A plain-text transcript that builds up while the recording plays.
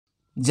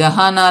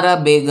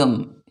Jahanara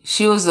Begum.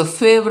 She was the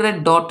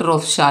favorite daughter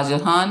of Shah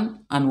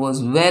Jahan and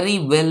was very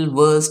well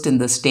versed in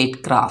the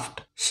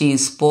statecraft. She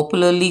is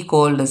popularly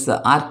called as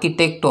the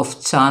architect of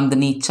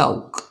Chandni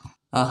Chowk.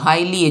 A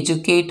highly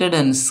educated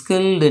and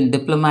skilled in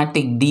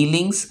diplomatic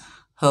dealings,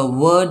 her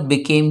word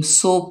became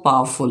so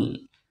powerful.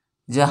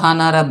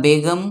 Jahanara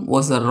Begum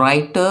was a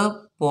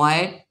writer,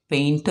 poet,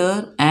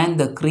 painter, and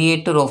the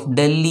creator of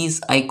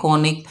Delhi's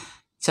iconic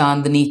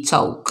Chandni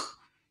Chowk.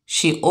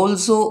 She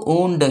also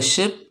owned a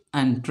ship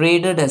and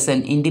traded as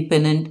an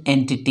independent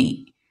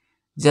entity.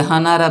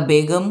 Jahanara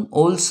Begum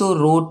also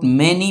wrote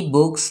many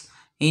books,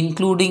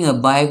 including a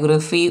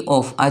biography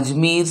of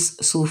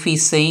Ajmer's Sufi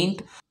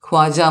saint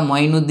Khwaja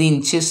Moinuddin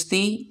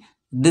Chishti,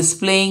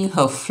 displaying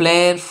her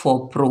flair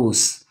for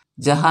prose.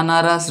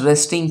 Jahanara's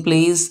resting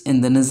place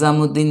in the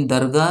Nizamuddin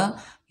Dargah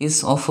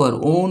is of her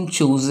own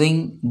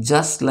choosing,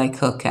 just like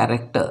her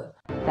character.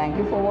 Thank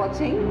you for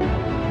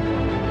watching.